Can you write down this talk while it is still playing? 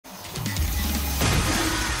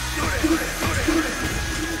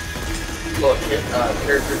Look,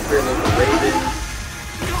 character trailer for Raven.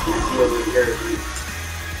 Over here.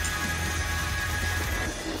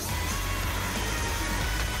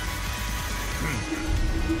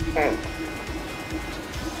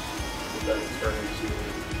 Doesn't turn into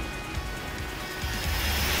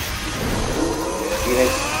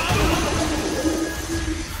Phoenix.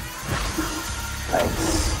 Nice.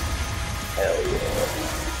 Hell yeah.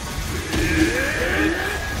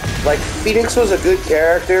 Like, Phoenix was a good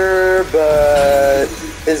character, but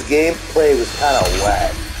his gameplay was kind of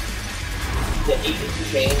whack. the agent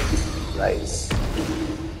change. Nice.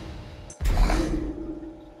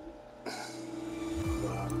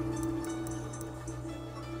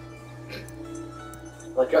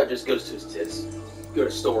 Like how it just goes to his tits. Go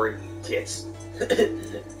to story, tits.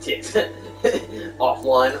 Tits.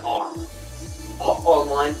 Offline, arm.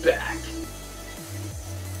 Online, back.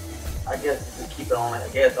 I guess just keep it on. I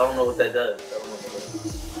guess I don't know what that does. I don't know what that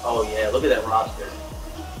does. Oh yeah, look at that roster.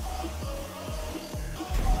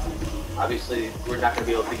 Obviously, we're not gonna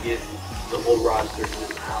be able to get the whole roster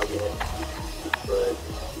just now yet, but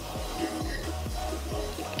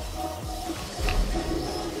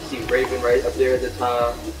you see Raven right up there at the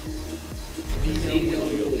top. You see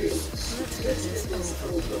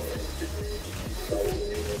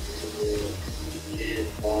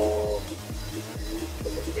Paul,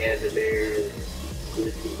 Panda there,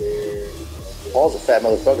 there. Paul's a fat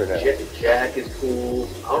motherfucker now. Jack is cool.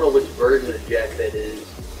 I don't know which version of Jack that is.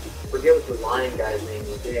 I forget what the lion guy's name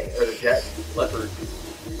is. Or the Jack Leopard.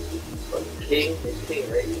 King? It's King,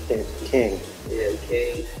 right? King. Yeah,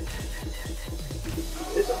 King.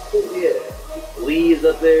 It's a cool, yeah. Lee is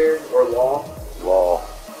up there, or Law. Law.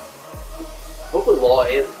 Hopefully Law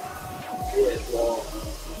is. Yeah, it's Law.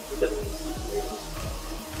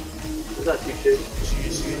 It's not too shitty.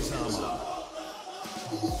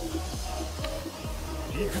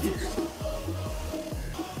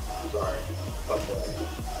 Sorry. Fuck that.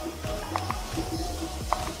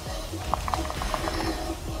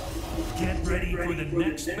 Get ready for the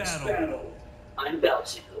next battle. I'm about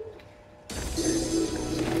to.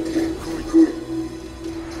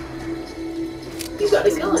 He's got a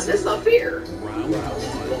gun. That's not fair. Round one.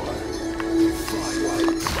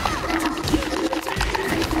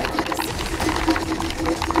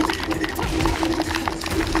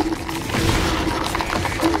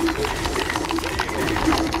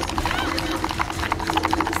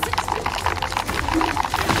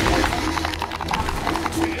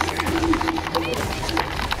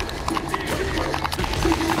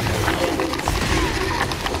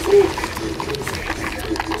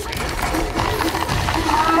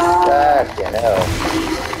 Fucking hell.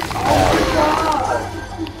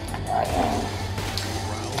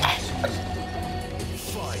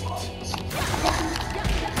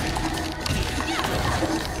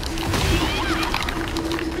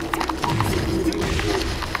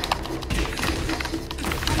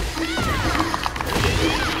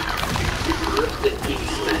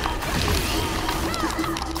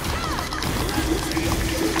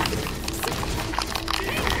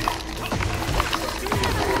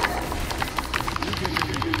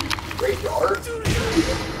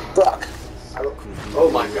 Fuck. Oh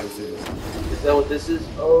my god. Is that what this is?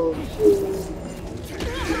 Oh shit.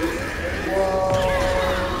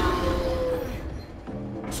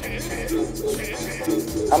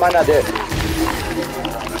 How am I not dead?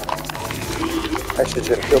 That shit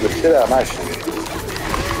should have killed the shit out of my shit.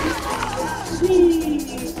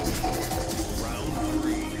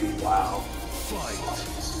 Wow.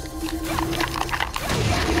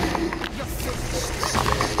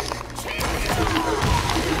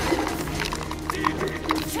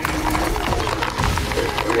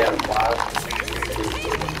 Yeah, wow.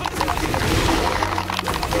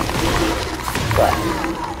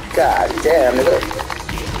 God damn it.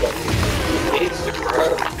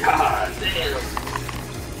 God damn.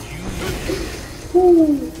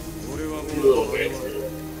 Woo. Little gangster.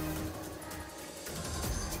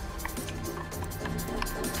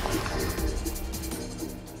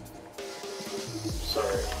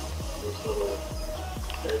 Sorry.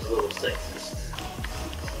 There's a little sexist.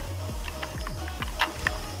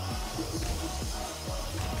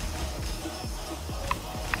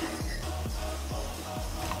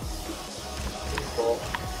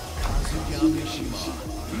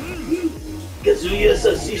 Kazuya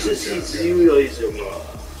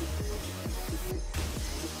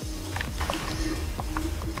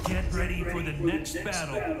Get ready for the next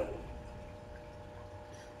battle.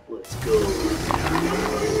 Let's go.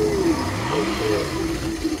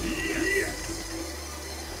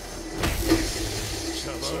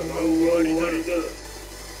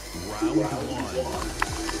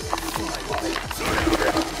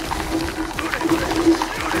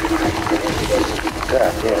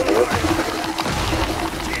 Yeah, dude.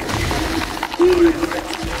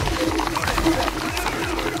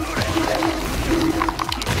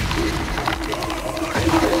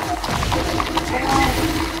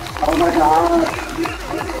 Oh my god!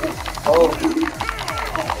 Oh.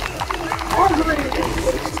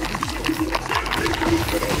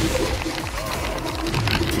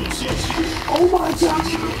 Oh my god!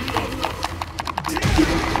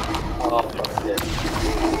 Oh, fuck it.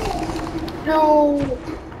 No!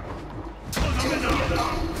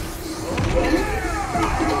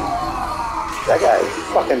 That guy is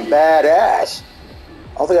fucking badass.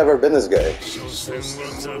 I don't think I've ever been this guy.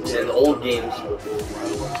 Yeah, the old games.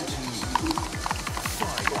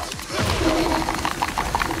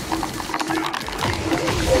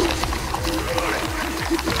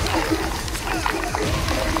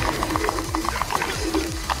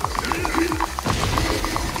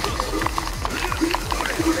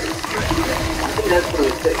 That's what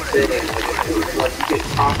it's saying. Like you get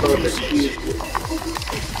top of the shoes.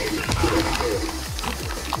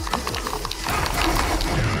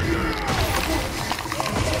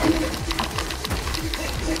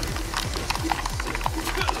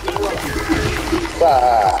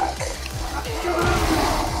 Fuck.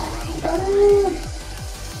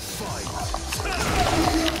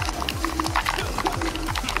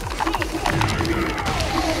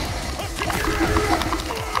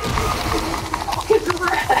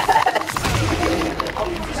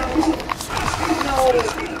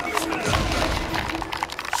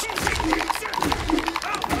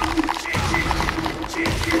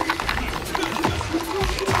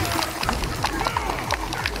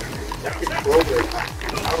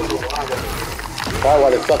 Probably why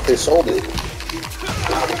the fuck they sold it.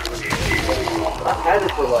 I've had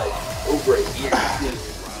it for like over a year.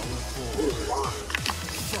 It was long.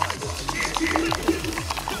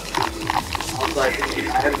 I was like, I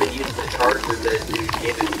haven't been using the charger that you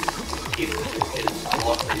gave it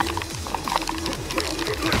off.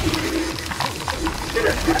 Should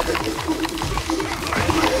have had it.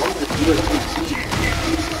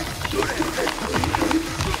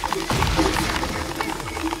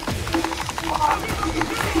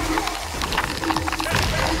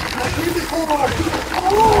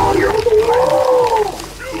 Oh, you're on the wall!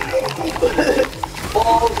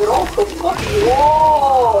 Balls are off the fucking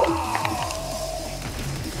wall!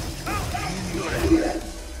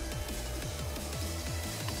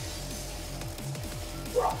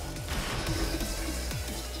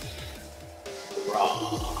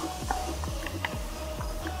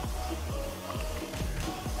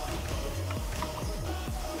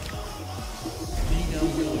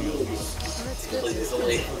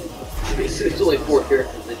 There's only 4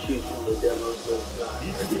 characters that choose from the demos, so it's not.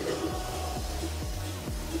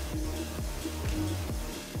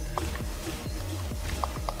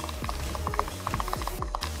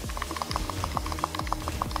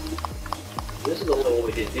 This is the only one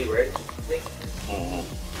we did do, right? I think.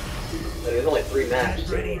 Like, there's only 3 maps.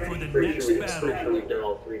 So Ready for the pretty next sure battle. we've done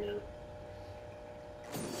all 3 now.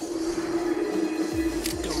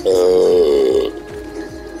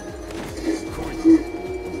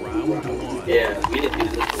 Yeah, we didn't do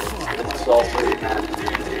this one. This is all 3 maps.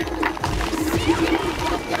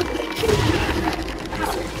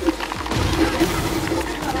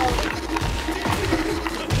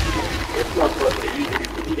 It's not what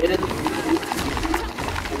you get it.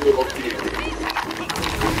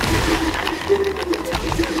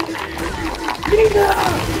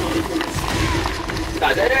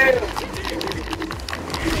 God damn!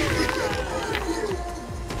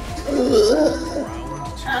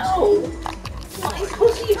 Ow! My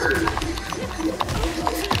pussy hurt!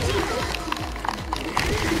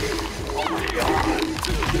 Oh my god!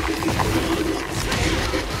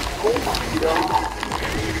 Oh my god!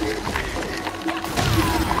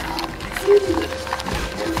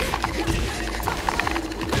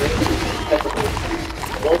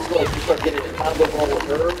 Once you start getting a combo ball with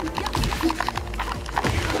her,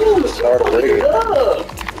 ooh, Start already. up!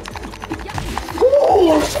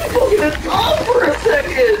 Oh, she fucking it up for a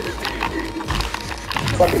second!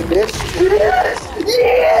 Fucking bitch. Yes!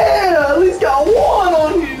 Yeah! At least got 1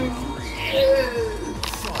 on you! Yeah!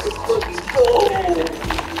 Let's fucking go!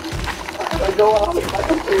 I go out with my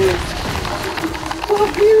face.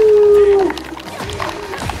 Fuck you!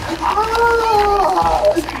 Ah!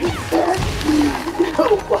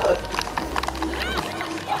 Oh, fuck.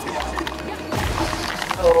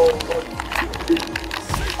 Oh, fuck.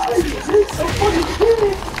 It's so fucking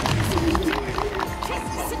good!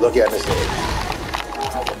 Look at this thing.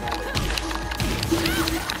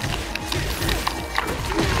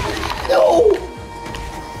 No!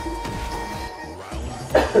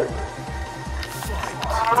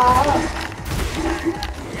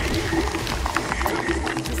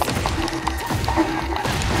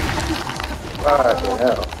 Ah, the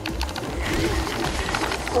hell.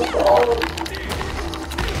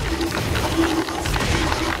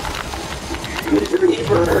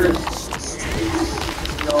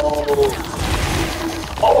 No.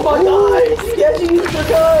 Oh my god! You can't use the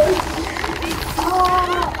gun!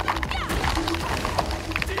 Ah!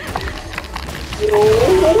 No.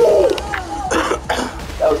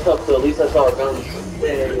 That was tough, so at least I saw a gun.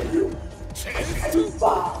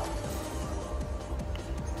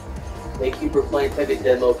 Thank you for playing Tekken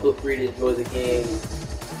Demo. Feel free to enjoy the game.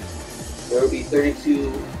 There will be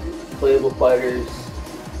 32 playable fighters.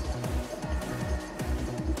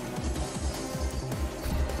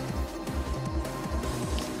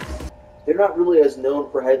 They're not really as known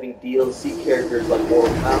for having DLC characters like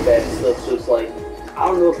Mortal Kombat and stuff, so it's like, I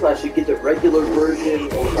don't know if I should get the regular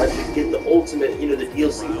version or if I should get the ultimate, you know, the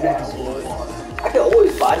DLC pass. I can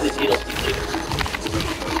always buy the DLC later.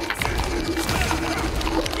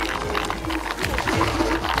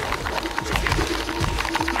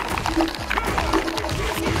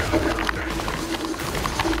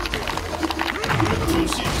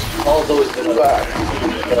 Paul's always been a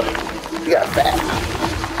You got fat.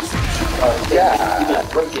 yeah. He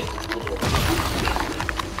just broke it.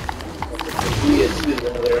 He is too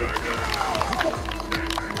there.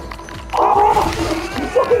 Oh! You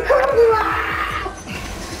fucking caught me!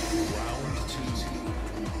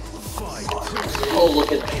 Oh,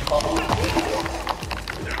 look at that. Oh.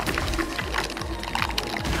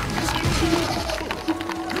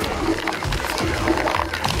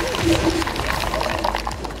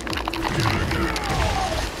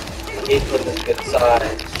 He put this good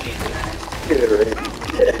side. Get it right.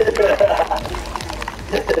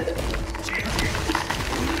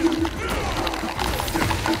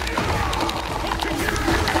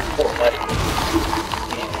 Oh my.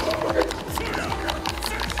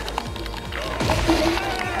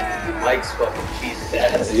 Mike's fucking cheese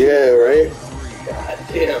ass. Yeah, right? God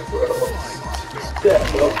damn, bro. That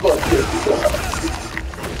motherfucker sucks.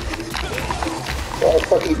 What the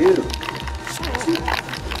fuck you do?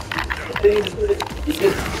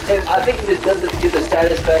 And I think if it doesn't give the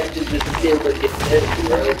satisfaction just to be able to get hit,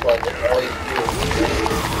 right? It's like it always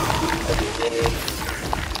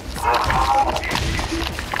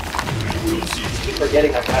keep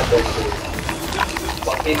forgetting I got those two.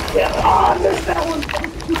 Fucking get on, there's that one.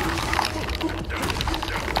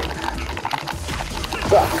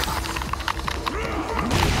 Fuck.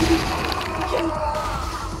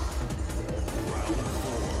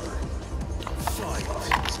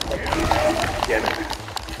 Damn it.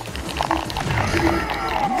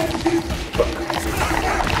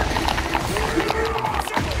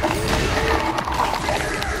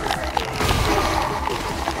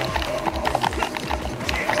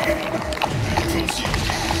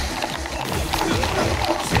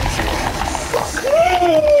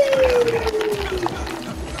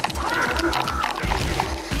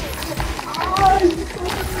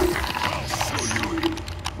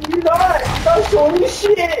 You're not showing me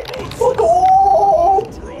shit! Fuck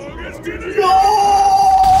off! No!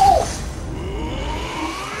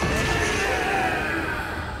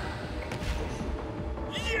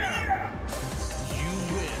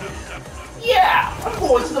 Yeah! I'm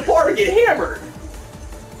going to the bar to get hammered!